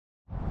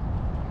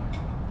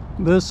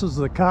This is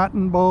the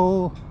Cotton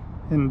Bowl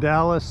in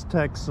Dallas,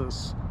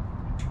 Texas.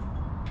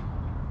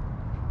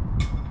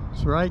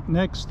 It's right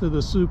next to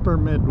the Super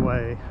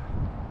Midway.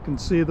 You can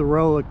see the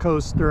roller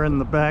coaster in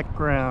the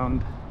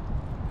background.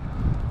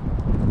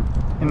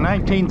 In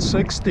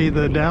 1960,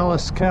 the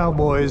Dallas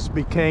Cowboys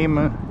became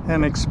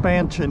an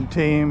expansion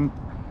team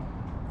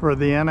for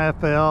the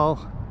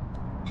NFL,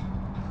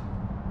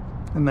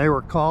 and they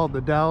were called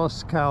the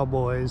Dallas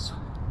Cowboys.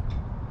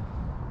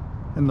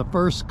 And the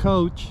first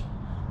coach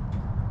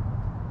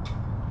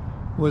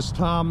was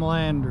Tom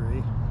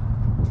Landry.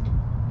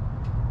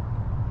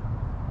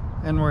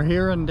 And we're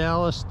here in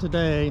Dallas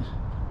today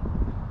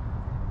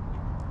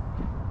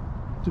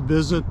to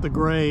visit the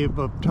grave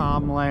of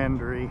Tom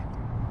Landry.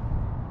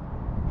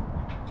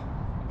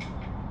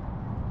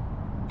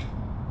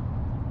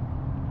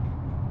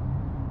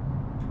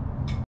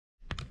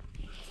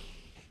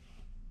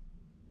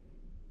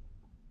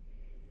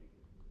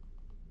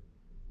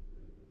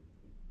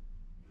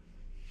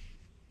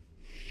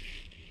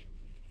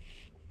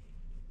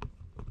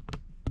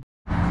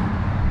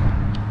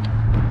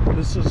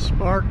 This is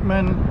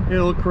Sparkman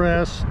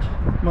Hillcrest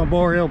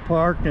Memorial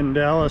Park in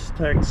Dallas,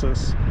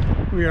 Texas.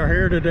 We are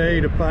here today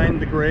to find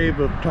the grave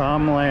of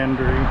Tom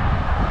Landry.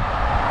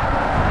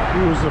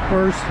 He was the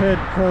first head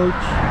coach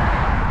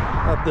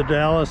of the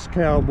Dallas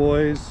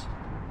Cowboys,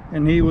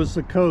 and he was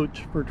the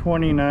coach for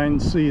 29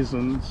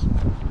 seasons.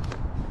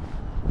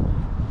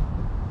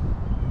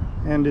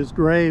 And his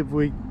grave,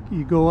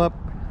 you go up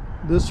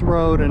this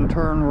road and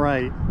turn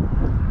right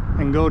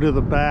and go to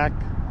the back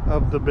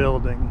of the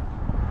building.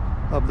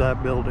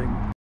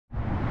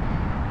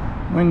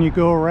 When you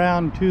go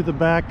around to the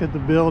back of the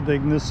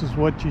building, this is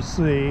what you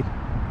see.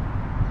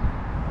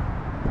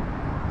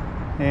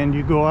 And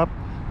you go up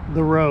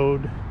the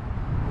road.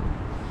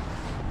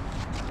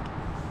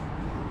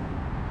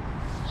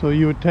 So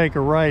you would take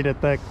a right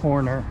at that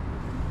corner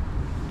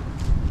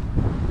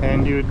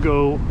and you would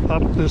go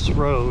up this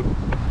road.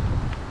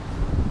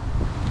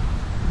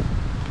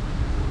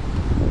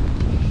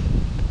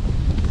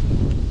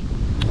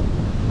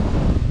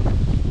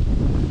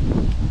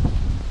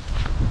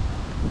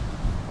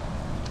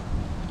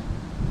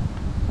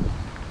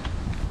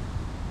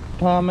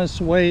 Thomas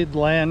Wade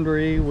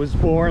Landry was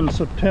born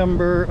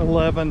September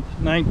 11th,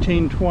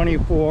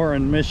 1924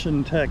 in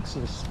Mission,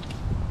 Texas.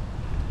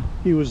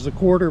 He was the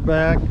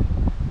quarterback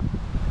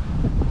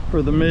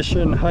for the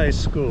Mission High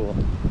School.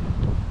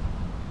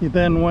 He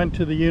then went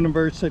to the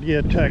University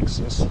of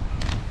Texas.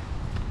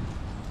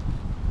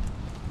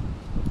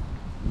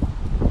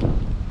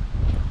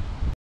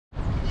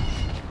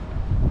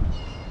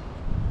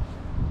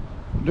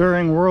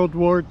 During World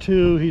War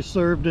II, he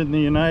served in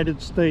the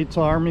United States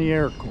Army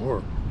Air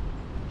Corps.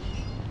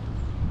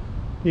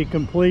 He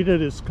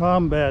completed his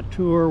combat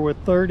tour with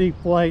 30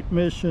 flight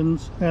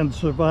missions and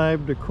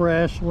survived a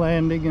crash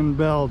landing in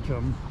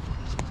Belgium.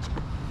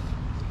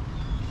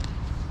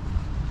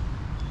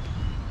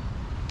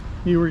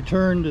 He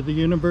returned to the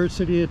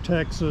University of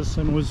Texas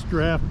and was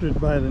drafted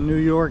by the New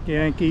York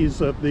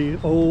Yankees of the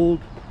old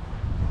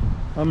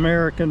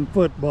American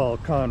Football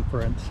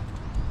Conference.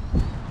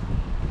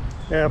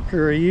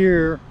 After a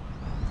year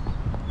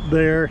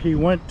there, he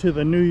went to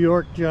the New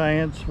York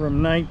Giants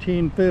from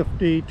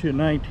 1950 to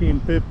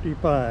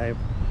 1955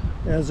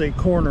 as a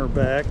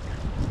cornerback,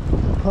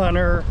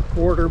 punter,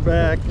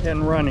 quarterback,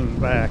 and running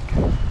back.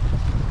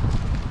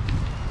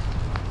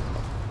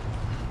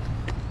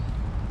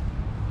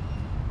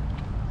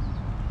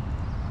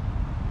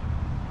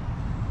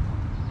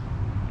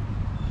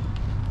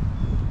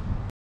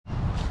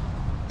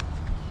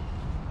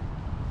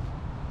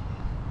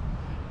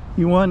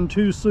 He won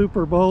 2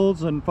 Super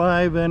Bowls and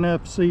 5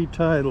 NFC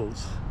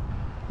titles.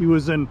 He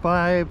was in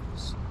 5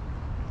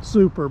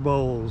 Super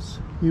Bowls.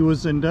 He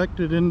was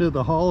inducted into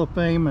the Hall of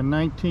Fame in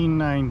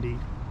 1990.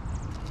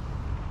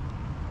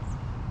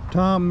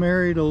 Tom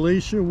married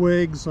Alicia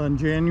Wiggs on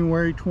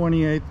January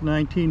 28,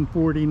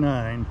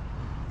 1949.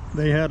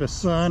 They had a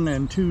son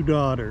and 2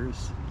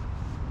 daughters.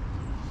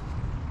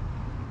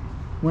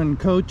 When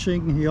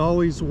coaching, he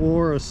always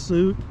wore a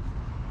suit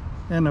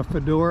and a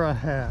fedora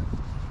hat.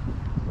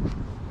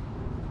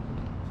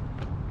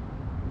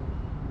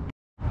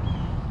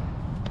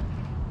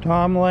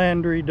 Tom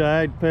Landry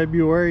died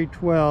February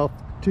 12,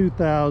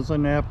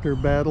 2000 after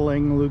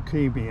battling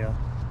leukemia.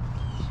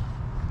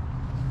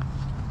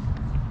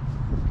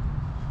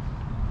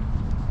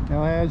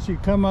 Now as you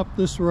come up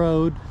this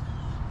road,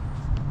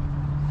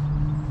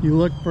 you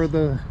look for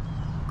the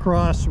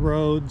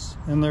crossroads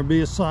and there'll be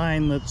a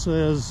sign that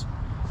says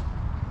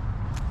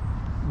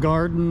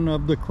Garden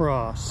of the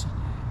Cross.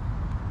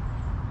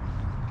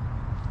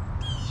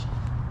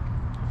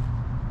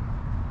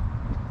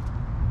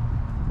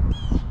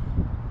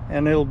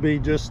 And it'll be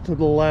just to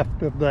the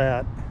left of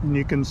that, and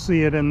you can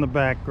see it in the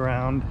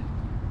background,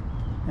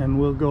 and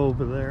we'll go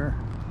over there.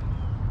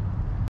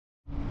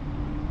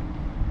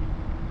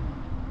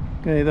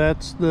 Okay,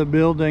 that's the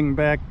building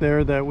back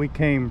there that we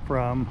came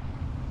from,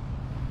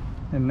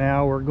 and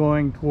now we're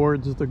going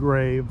towards the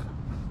grave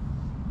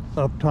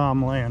of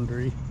Tom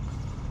Landry.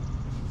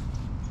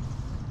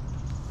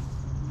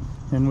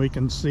 and we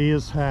can see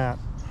his hat.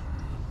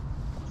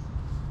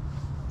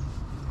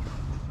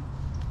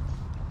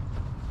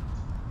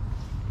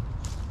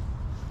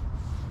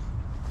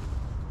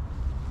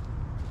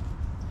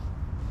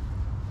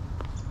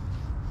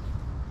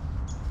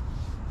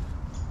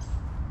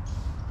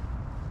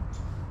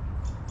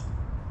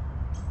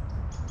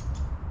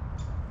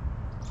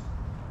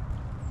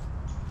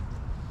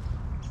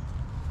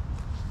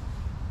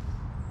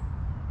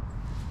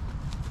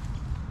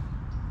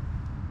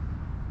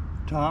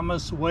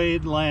 Thomas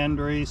Wade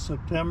Landry,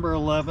 September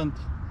 11th,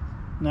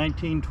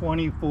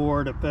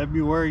 1924 to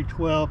February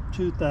 12th,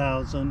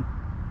 2000.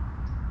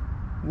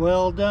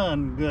 Well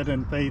done, good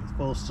and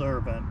faithful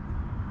servant.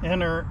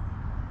 Enter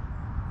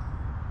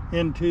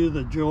into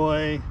the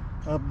joy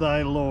of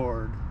thy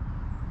Lord.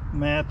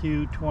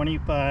 Matthew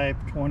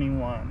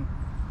 25:21.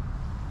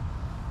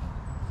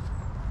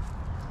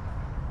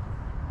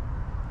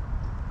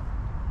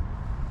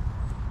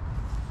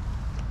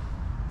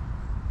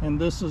 And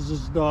this is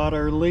his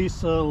daughter,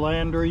 Lisa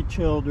Landry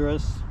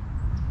Childress,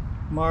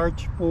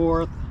 March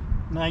 4th,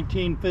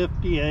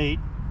 1958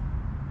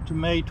 to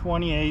May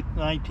 28th,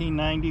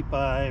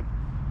 1995.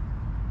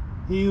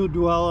 He who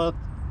dwelleth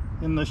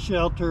in the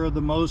shelter of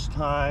the Most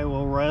High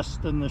will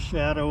rest in the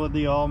shadow of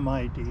the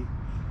Almighty.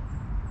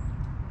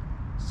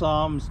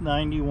 Psalms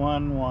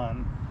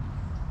 91:1.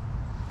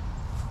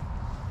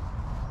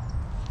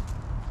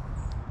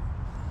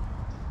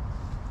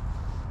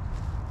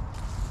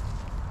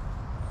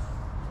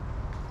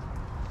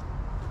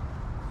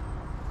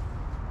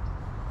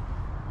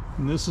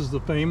 And this is the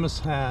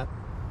famous hat.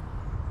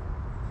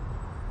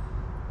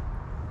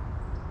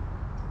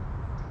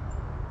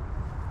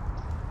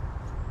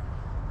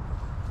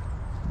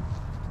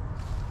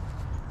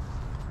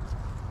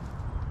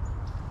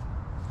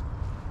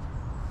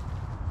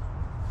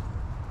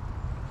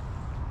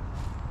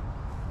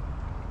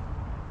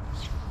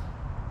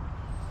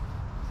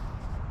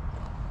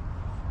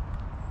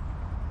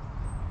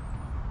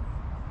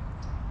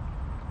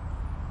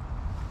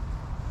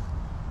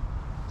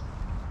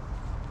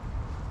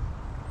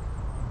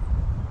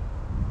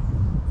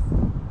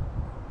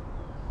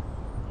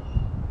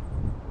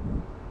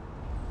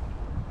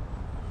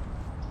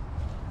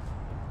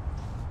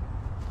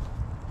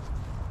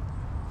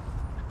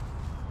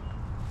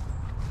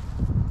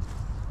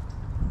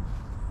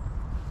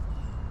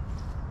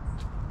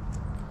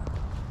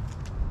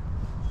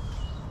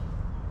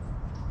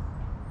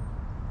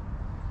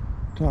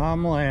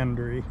 Tom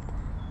Landry.